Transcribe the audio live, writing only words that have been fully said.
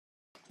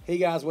Hey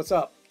guys, what's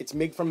up? It's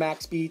Mig from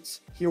Maxx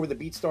Beats here with a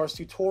BeatStars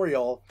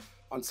tutorial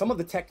on some of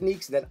the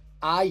techniques that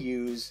I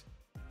use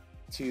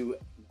to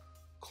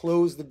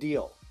close the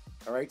deal.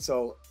 All right,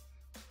 so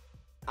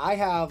I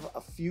have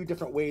a few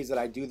different ways that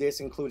I do this,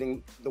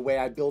 including the way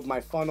I build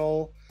my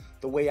funnel,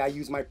 the way I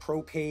use my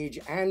pro page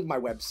and my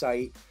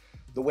website,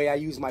 the way I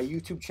use my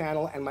YouTube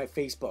channel and my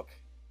Facebook.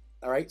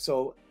 All right,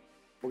 so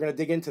we're gonna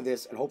dig into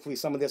this, and hopefully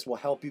some of this will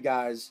help you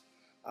guys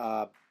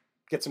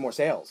get some more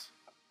sales.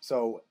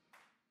 So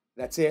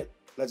that's it.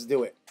 Let's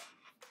do it.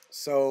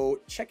 So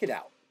check it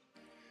out.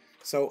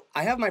 So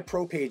I have my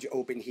pro page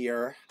open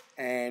here,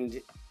 and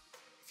if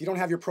you don't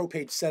have your pro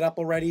page set up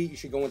already, you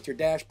should go into your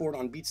dashboard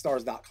on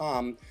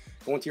BeatStars.com,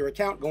 go into your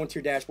account, go into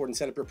your dashboard and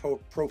set up your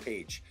pro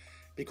page,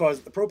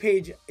 because the pro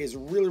page is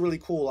really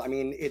cool. I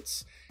mean,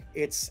 it's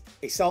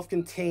a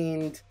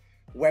self-contained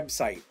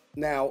website.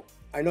 Now,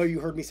 I know you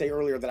heard me say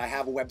earlier that I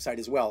have a website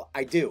as well.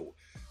 I do.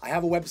 I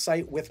have a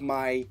website with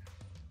my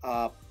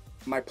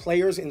my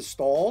players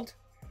installed,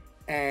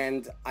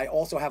 and I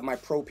also have my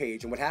pro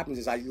page. And what happens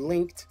is I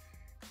linked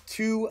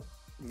two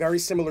very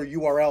similar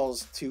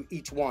URLs to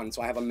each one.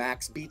 So I have a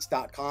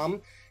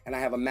maxxbeats.com and I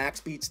have a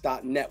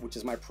maxxbeats.net, which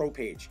is my pro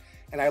page.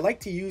 And I like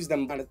to use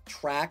them kind of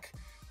track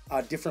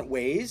different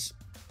ways.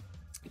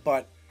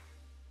 But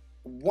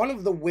one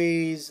of the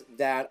ways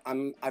that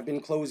I've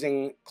been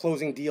closing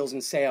deals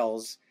and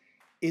sales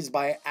is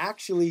by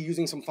actually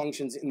using some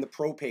functions in the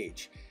pro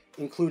page,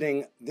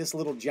 including this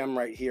little gem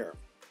right here.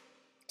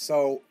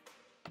 So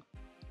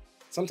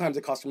sometimes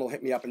a customer will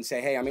hit me up and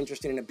say, hey, I'm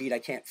interested in a beat, I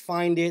can't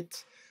find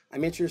it.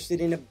 I'm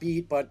interested in a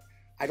beat, but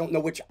I don't know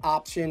which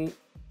option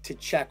to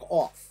check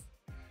off.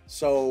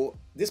 So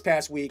this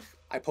past week,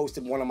 I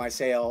posted one of my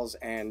sales,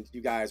 and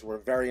you guys were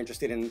very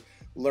interested in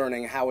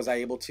learning how was I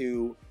able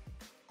to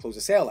close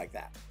a sale like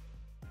that.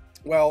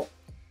 Well,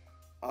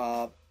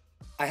 I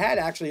had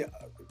actually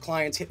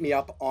clients hit me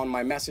up on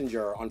my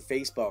messenger on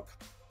Facebook,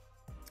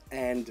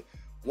 and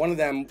one of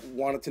them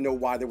wanted to know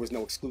why there was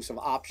no exclusive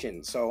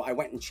option. So I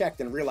went and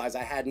checked and realized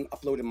I hadn't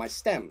uploaded my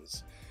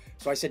stems.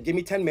 So I said, give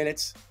me 10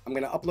 minutes. I'm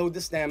gonna upload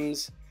the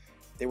stems.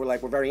 They were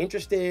like, we're very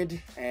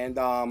interested. And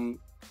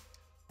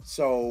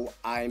so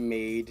I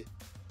made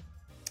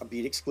a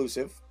beat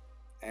exclusive,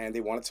 and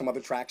they wanted some other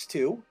tracks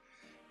too.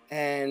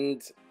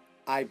 And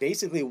I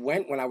basically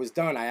went, when I was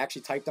done, I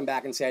actually typed them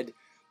back and said,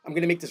 I'm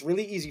gonna make this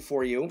really easy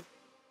for you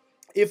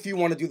if you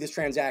wanna do this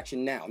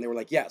transaction now. And they were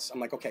like, yes. I'm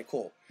like, okay,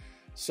 cool.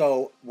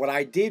 So what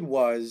I did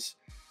was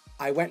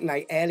I went and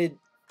I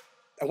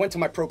went to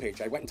my pro page.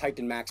 I went and typed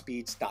in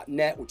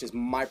maxxbeats.net, which is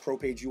my pro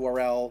page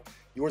URL.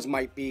 Yours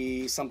might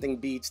be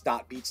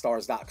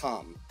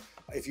somethingbeats.beatstars.com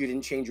if you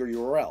didn't change your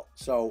URL.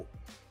 So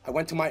I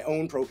went to my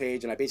own pro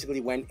page, and I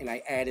basically went and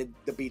I added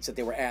the beats that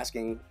they were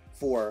asking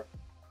for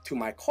to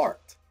my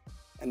cart.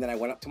 And then I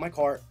went up to my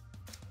cart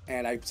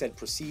and I said,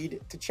 proceed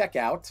to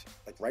checkout,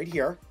 like right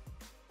here.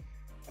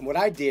 And what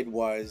I did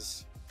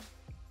was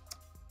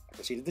I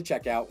proceeded to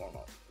checkout. Oh,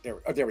 no.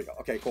 There we go.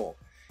 Okay, cool.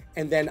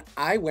 And then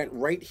I went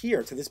right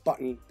here to this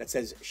button that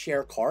says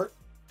share cart,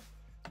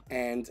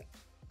 and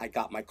I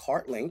got my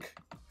cart link,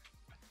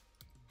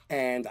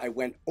 and I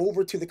went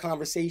over to the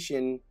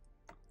conversation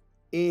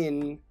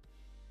in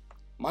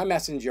my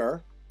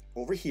messenger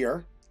over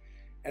here,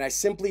 and I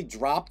simply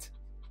dropped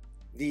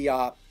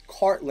the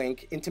cart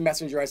link into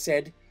Messenger. I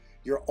said,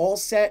 you're all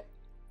set.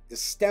 The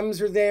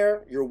stems are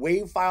there. Your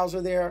WAV files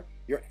are there.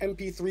 Your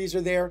MP3s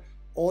are there.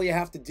 All you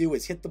have to do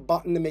is hit the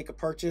button to make a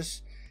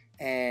purchase,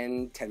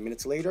 and 10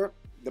 minutes later,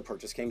 the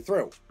purchase came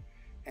through.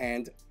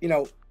 And, you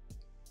know,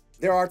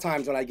 there are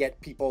times when I get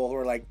people who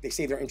are like, they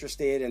say they're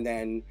interested, and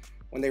then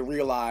when they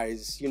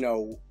realize, you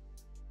know,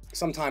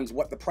 sometimes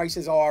what the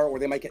prices are, or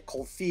they might get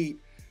cold feet,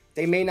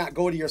 they may not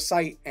go to your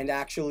site and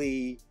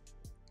actually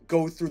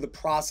go through the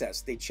process.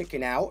 They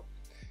chicken out,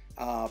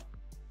 and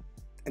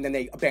then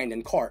they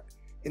abandon cart.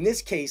 In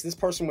this case, this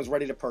person was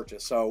ready to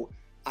purchase, so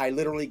I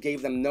literally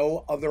gave them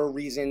no other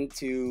reason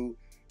to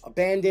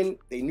abandon.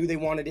 They knew they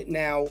wanted it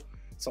now.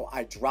 So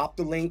I dropped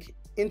the link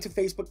into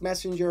Facebook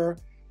Messenger,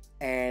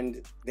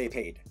 and they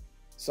paid.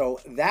 So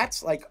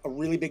that's like a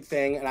really big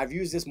thing. And I've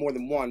used this more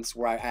than once,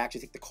 where I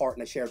actually take the cart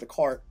and I share the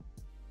cart,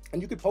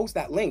 and you could post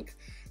that link,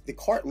 the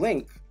cart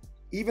link,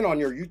 even on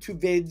your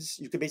YouTube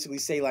vids. You could basically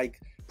say like,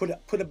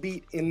 put a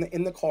beat in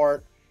the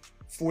cart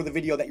for the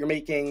video that you're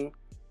making,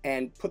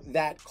 and put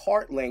that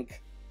cart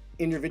link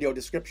in your video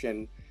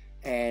description.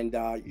 And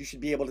you should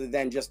be able to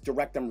then just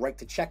direct them right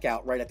to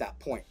checkout right at that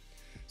point.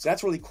 So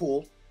that's really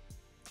cool.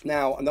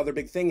 Now, another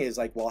big thing is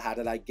like, well, how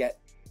did I get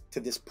to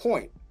this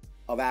point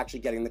of actually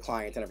getting the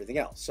client and everything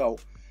else? So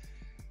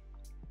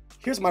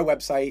here's my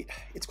website.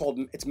 It's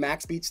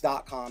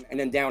maxxbeats.com. And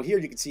then down here,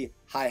 you can see,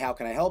 hi, how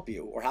can I help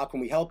you? Or how can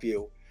we help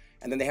you?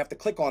 And then they have to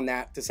click on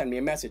that to send me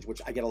a message,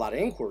 which I get a lot of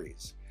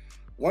inquiries.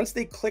 Once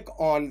they click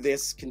on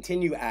this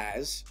continue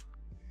as,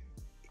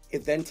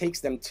 it then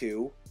takes them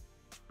to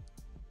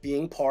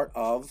being part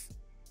of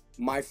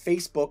my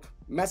Facebook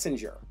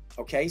Messenger.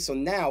 Okay, so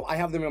now I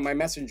have them in my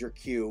Messenger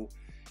queue,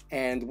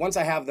 and once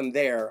I have them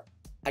there,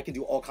 I can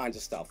do all kinds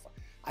of stuff.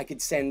 I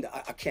could send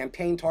a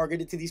campaign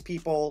targeted to these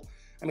people.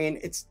 I mean,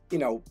 it's, you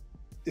know,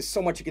 there's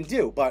so much you can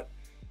do, but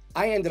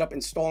I ended up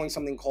installing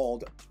something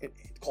called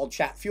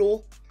Chat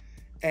Fuel.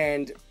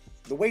 And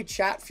the way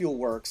Chat Fuel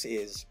works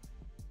is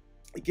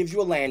it gives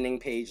you a landing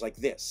page like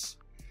this.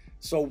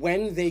 So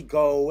when they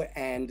go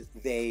and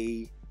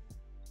they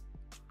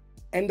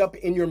end up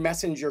in your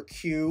messenger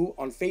queue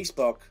on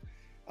Facebook,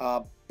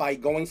 by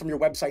going from your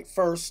website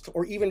first,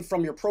 or even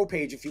from your pro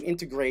page if you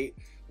integrate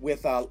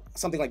with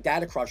something like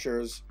Data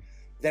Crushers,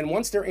 then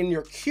once they're in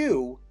your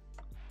queue,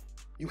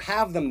 you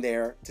have them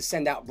there to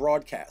send out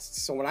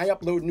broadcasts. So when I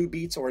upload new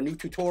beats or a new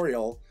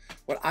tutorial,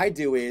 what I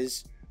do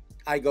is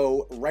I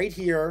go right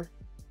here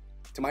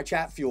to my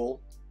Chat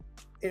Fuel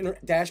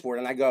dashboard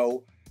and I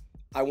go,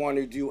 I want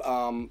to do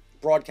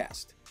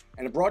broadcast.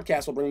 And a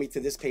broadcast will bring me to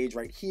this page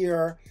right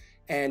here.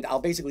 And I'll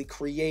basically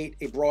create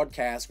a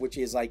broadcast, which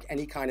is like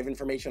any kind of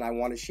information I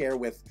want to share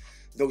with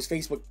those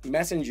Facebook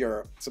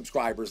Messenger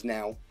subscribers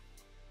now.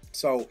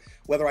 So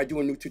whether I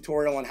do a new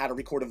tutorial on how to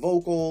record a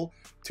vocal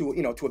to,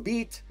 you know, to a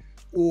beat,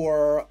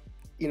 or,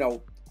 you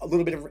know, a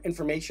little bit of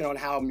information on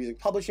how music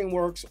publishing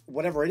works,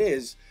 whatever it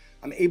is,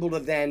 I'm able to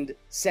then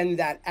send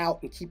that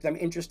out and keep them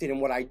interested in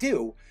what I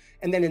do.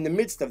 And then in the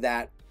midst of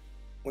that,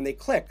 when they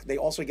click, they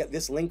also get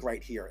this link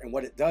right here. And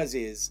what it does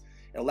is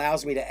it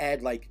allows me to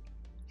add, like,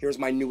 here's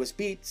my newest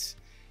beats,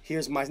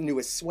 here's my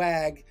newest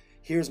swag,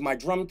 here's my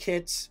drum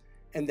kits,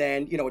 and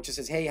then, you know, it just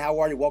says, hey, how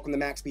are you? Welcome to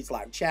Maxx Beats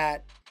Live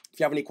Chat. If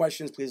you have any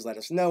questions, please let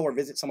us know, or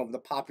visit some of the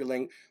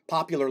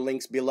popular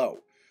links below.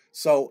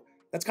 So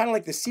that's kind of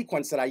like the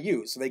sequence that I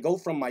use. So they go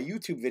from my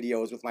YouTube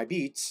videos with my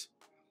beats,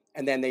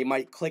 and then they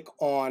might click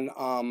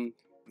on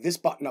this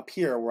button up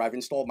here where I've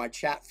installed my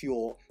Chat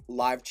Fuel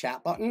live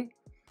chat button.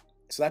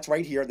 So that's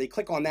right here. They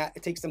click on that,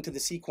 it takes them to the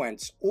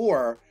sequence,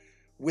 or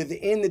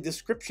within the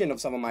description of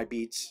some of my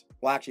beats,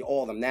 well, actually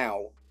all of them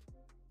now,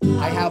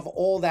 I have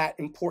all that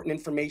important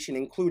information,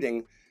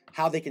 including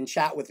how they can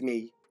chat with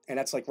me, and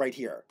that's like right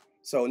here.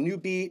 So new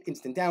beat,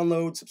 instant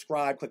download,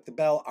 subscribe, click the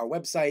bell, our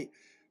website,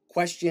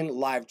 question,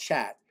 live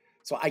chat.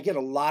 So I get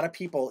a lot of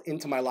people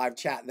into my live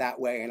chat that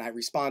way, and I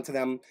respond to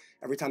them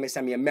every time they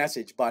send me a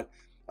message. But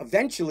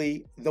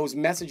eventually, those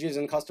messages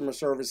and customer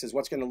service is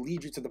what's going to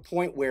lead you to the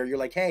point where you're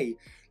like, hey,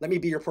 let me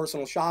be your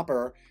personal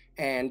shopper,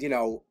 and, you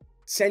know,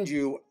 send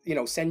you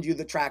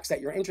the tracks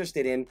that you're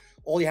interested in.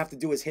 All you have to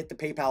do is hit the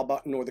PayPal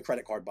button or the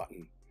credit card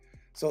button.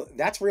 So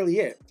that's really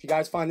it. If you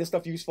guys find this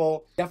stuff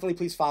useful, definitely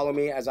please follow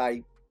me as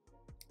I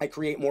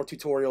create more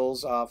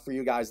tutorials for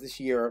you guys this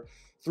year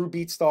through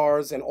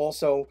BeatStars, and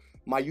also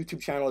my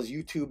YouTube channel is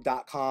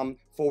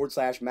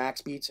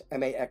youtube.com/MaxxBeats,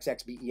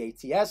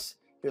 MaxxBeats.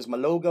 Here's my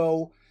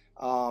logo.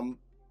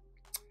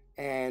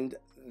 And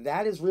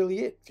that is really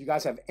it. If you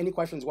guys have any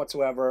questions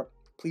whatsoever,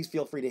 please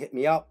feel free to hit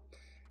me up.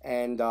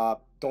 And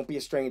don't be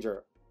a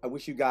stranger. I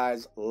wish you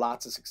guys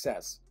lots of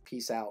success.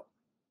 Peace out.